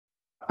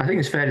I think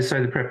it's fair to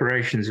say the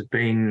preparations have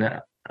been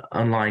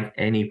unlike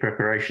any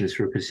preparations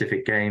for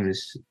Pacific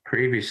Games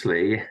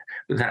previously.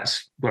 But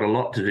that's got a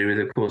lot to do with,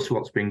 of course,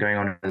 what's been going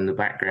on in the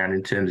background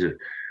in terms of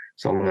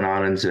Solomon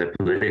Islands'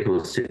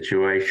 political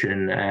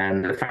situation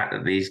and the fact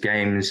that these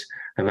games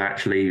have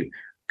actually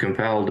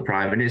compelled the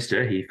Prime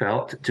Minister, he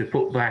felt, to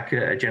put back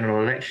a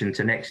general election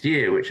to next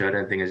year, which I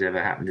don't think has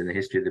ever happened in the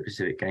history of the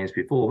Pacific Games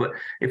before. But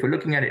if we're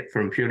looking at it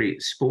from a purely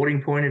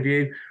sporting point of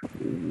view,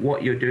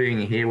 what you're doing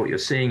here, what you're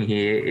seeing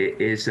here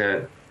is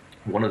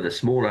one of the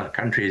smaller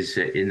countries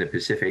in the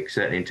Pacific,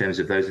 certainly in terms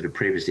of those that have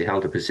previously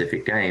held the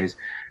Pacific Games,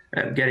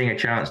 getting a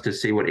chance to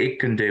see what it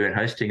can do in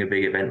hosting a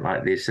big event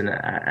like this, and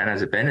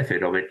as a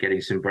benefit of it, getting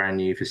some brand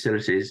new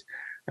facilities.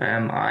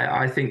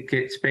 I think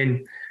it's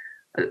been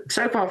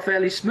so far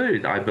fairly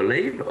smooth, I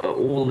believe.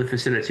 All the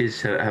facilities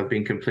have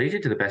been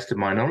completed to the best of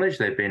my knowledge.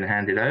 They've been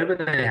handed over.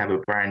 They have a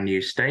brand new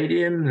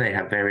stadium. They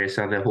have various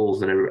other halls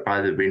that have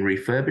either been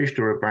refurbished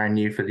or are brand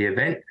new for the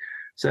event.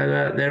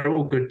 So they're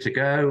all good to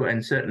go.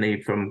 And certainly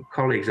from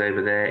colleagues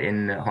over there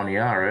in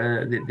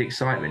Honiara, the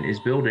excitement is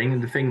building.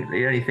 And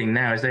the only thing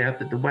now is they hope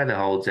that the weather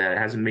holds out. It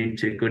hasn't been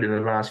too good in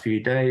the last few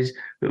days,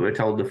 but we're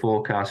told the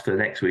forecast for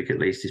next week at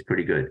least is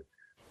pretty good.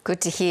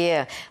 Good to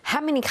hear.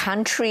 How many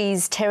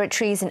countries,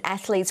 territories and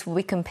athletes will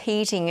be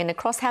competing, and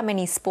across how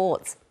many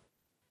sports?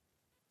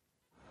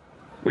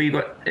 Well, you've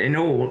got in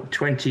all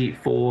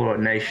 24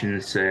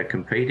 nations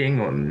competing,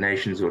 or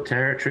nations or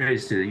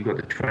territories. So you've got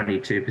the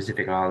 22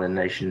 Pacific Island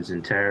nations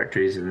and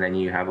territories, and then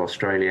you have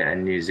Australia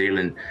and New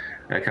Zealand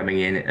coming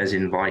in as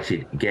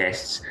invited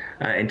guests.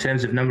 In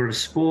terms of number of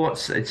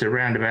sports, it's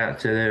around about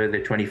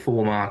the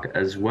 24 mark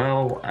as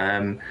well.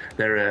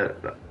 There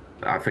are,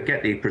 I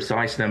forget the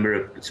precise number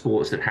of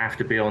sports that have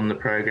to be on the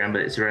program,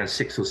 but it's around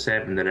 6 or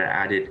 7 that are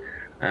added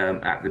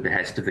at the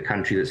behest of the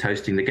country that's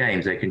hosting the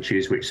games. They can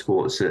choose which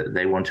sports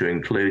they want to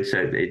include, so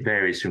it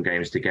varies from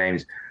games to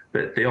games.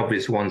 But the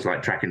obvious ones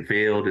like track and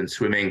field and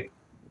swimming,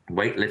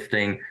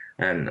 weightlifting,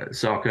 and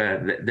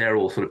soccer, they're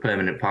all sort of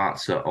permanent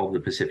parts of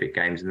the Pacific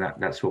Games, and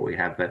that's what we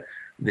have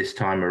this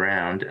time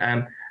around.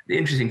 The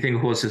interesting thing,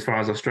 of course, as far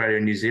as Australia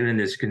and New Zealand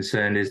is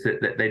concerned, is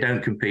that they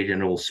don't compete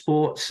in all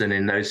sports. And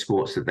in those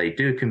sports that they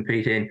do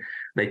compete in,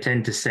 they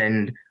tend to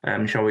send,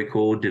 shall we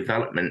call,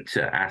 development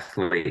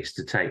athletes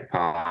to take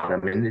part. I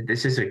mean,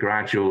 this is a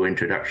gradual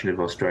introduction of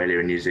Australia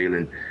and New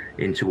Zealand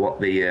into what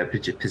the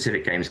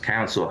Pacific Games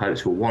Council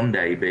hopes will one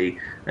day be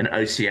an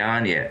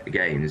Oceania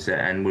Games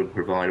and would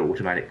provide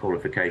automatic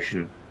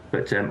qualification.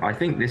 But I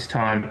think this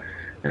time,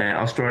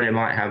 Australia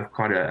might have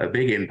quite a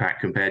big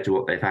impact compared to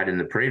what they've had in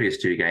the previous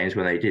 2 games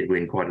when they did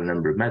win quite a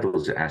number of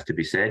medals, it has to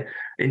be said.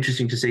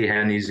 Interesting to see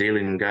how New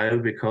Zealand go,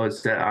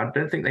 because I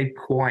don't think they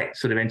quite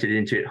sort of entered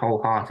into it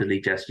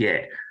wholeheartedly just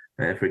yet.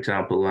 For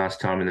example,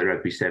 last time in the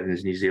Rugby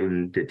Sevens, New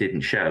Zealand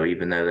didn't show,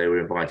 even though they were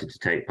invited to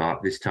take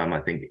part. This time, I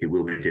think it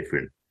will be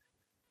different.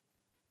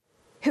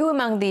 Who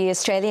among the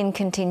Australian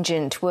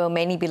contingent will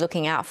many be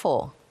looking out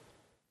for?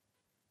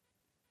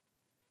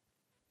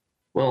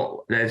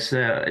 Well, there's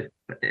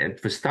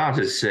for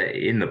starters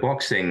in the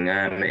boxing.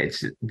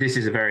 This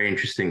is a very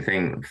interesting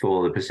thing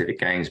for the Pacific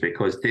Games,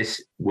 because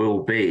this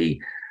will be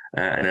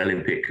an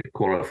Olympic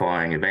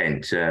qualifying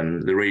event.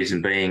 The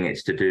reason being,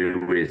 it's to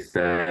do with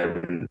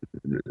the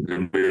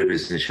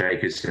movers and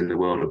shakers in the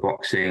world of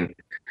boxing,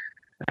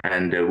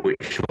 and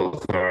which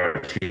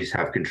authorities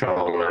have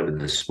control over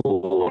the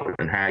sport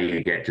and how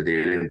you get to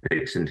the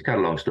Olympics. And to cut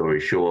a long story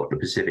short, the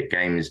Pacific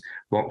Games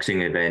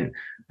boxing event,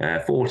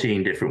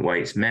 14 different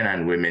weights, men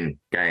and women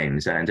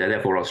games, and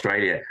therefore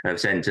Australia have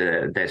sent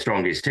their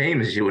strongest team,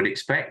 as you would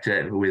expect,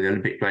 with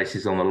Olympic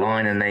places on the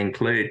line, and they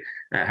include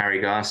Harry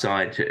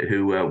Garside,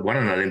 who won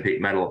an Olympic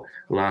medal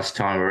last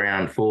time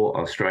around for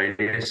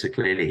Australia. So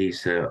clearly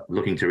he's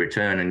looking to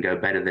return and go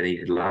better than he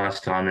did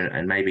last time,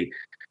 and maybe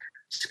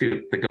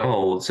scoop the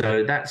gold.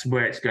 So that's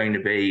where it's going to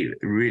be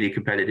really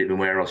competitive and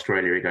where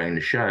Australia are going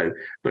to show.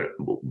 But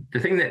the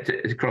thing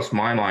that crossed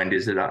my mind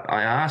is that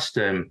I asked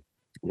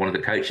one of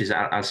the coaches,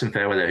 Alison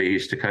Fairweather, who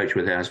used to coach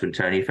with her husband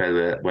Tony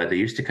Fairweather,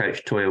 used to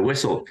coach Toya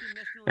Whistle,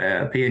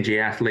 a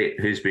PNG athlete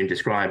who's been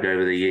described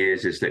over the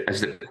years as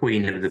the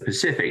queen of the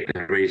Pacific.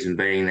 The reason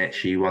being that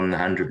she won the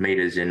 100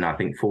 meters in, I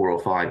think, 4 or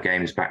 5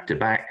 games back to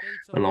back,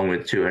 along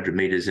with 200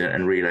 meters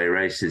and relay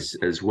races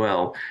as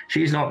well.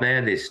 She's not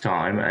there this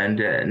time, and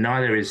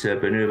neither is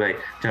Benube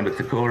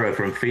Tambathakura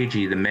from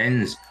Fiji, the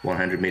men's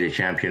 100 meter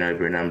champion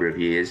over a number of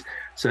years.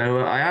 So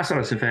I asked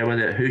Alison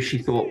Fairweather who she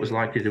thought was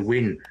likely to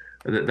win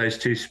those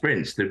 2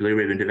 sprints, the blue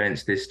ribbon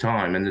events this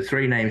time, and the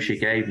 3 names she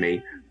gave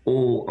me,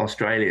 all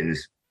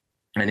Australians.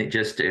 And it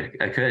just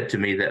occurred to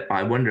me that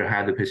I wonder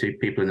how the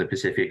people in the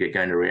Pacific are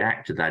going to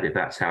react to that if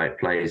that's how it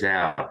plays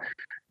out.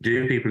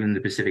 Do people in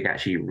the Pacific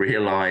actually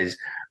realise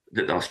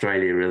that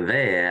Australia are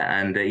there?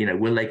 And,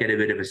 will they get a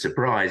bit of a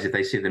surprise if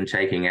they see them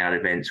taking out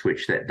events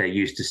which they're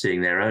used to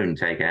seeing their own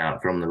take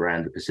out from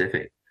around the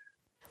Pacific?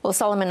 Well,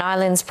 Solomon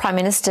Islands Prime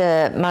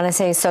Minister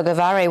Manasseh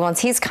Sogavare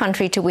wants his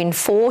country to win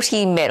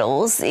 40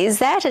 medals. Is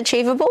that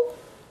achievable?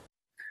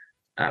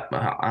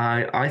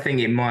 I think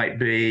it might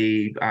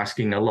be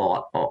asking a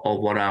lot of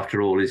what,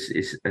 after all,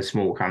 is a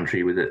small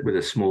country with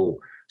a small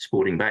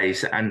sporting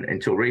base, and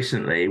until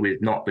recently,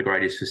 with not the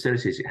greatest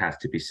facilities, it has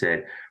to be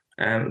said.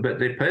 But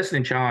the person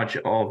in charge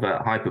of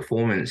high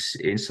performance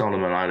in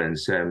Solomon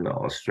Islands,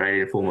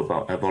 Australian former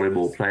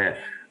volleyball player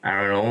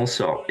Aaron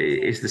Allsop,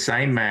 is the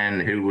same man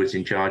who was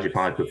in charge of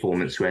high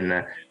performance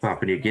when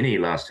Papua New Guinea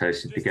last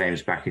hosted the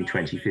Games back in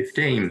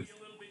 2015.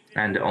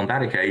 And on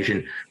that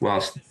occasion,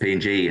 whilst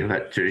PNG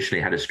have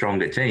traditionally had a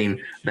stronger team,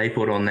 they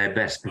put on their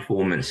best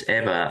performance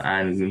ever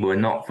and were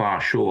not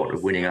far short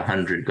of winning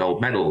 100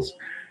 gold medals.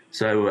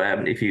 So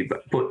if you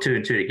put two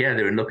and two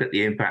together and look at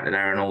the impact that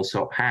Aaron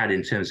Allsop had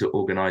in terms of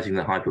organising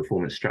the high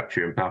performance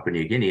structure in Papua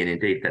New Guinea, and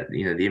indeed that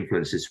the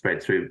influence has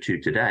spread through to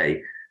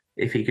today,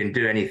 if he can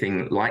do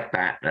anything like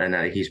that, and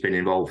he's been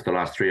involved for the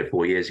last 3 or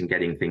 4 years in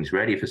getting things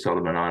ready for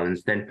Solomon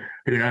Islands, then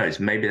who knows?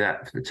 Maybe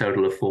that the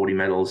total of 40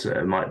 medals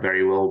might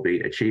very well be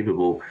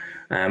achievable.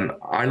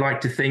 I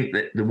like to think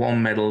that the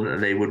one medal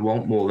that they would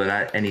want more than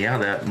any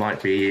other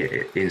might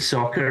be in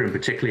soccer, and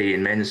particularly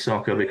in men's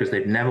soccer, because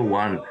they've never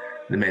won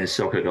the men's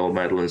soccer gold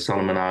medal in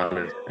Solomon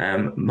Islands.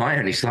 My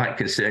only slight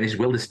concern is,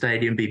 will the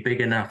stadium be big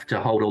enough to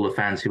hold all the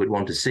fans who would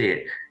want to see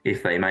it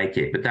if they make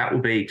it? But that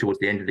will be towards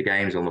the end of the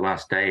games on the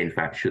last day, in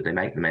fact, should they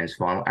make the men's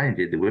final, and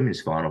indeed the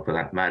women's final for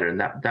that matter. And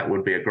that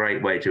would be a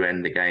great way to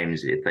end the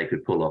games if they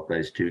could pull off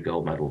those 2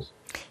 gold medals.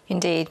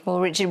 Indeed. Well,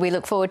 Richard, we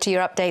look forward to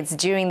your updates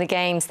during the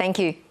games. Thank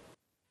you.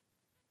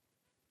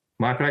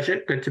 My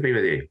pleasure. Good to be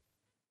with you.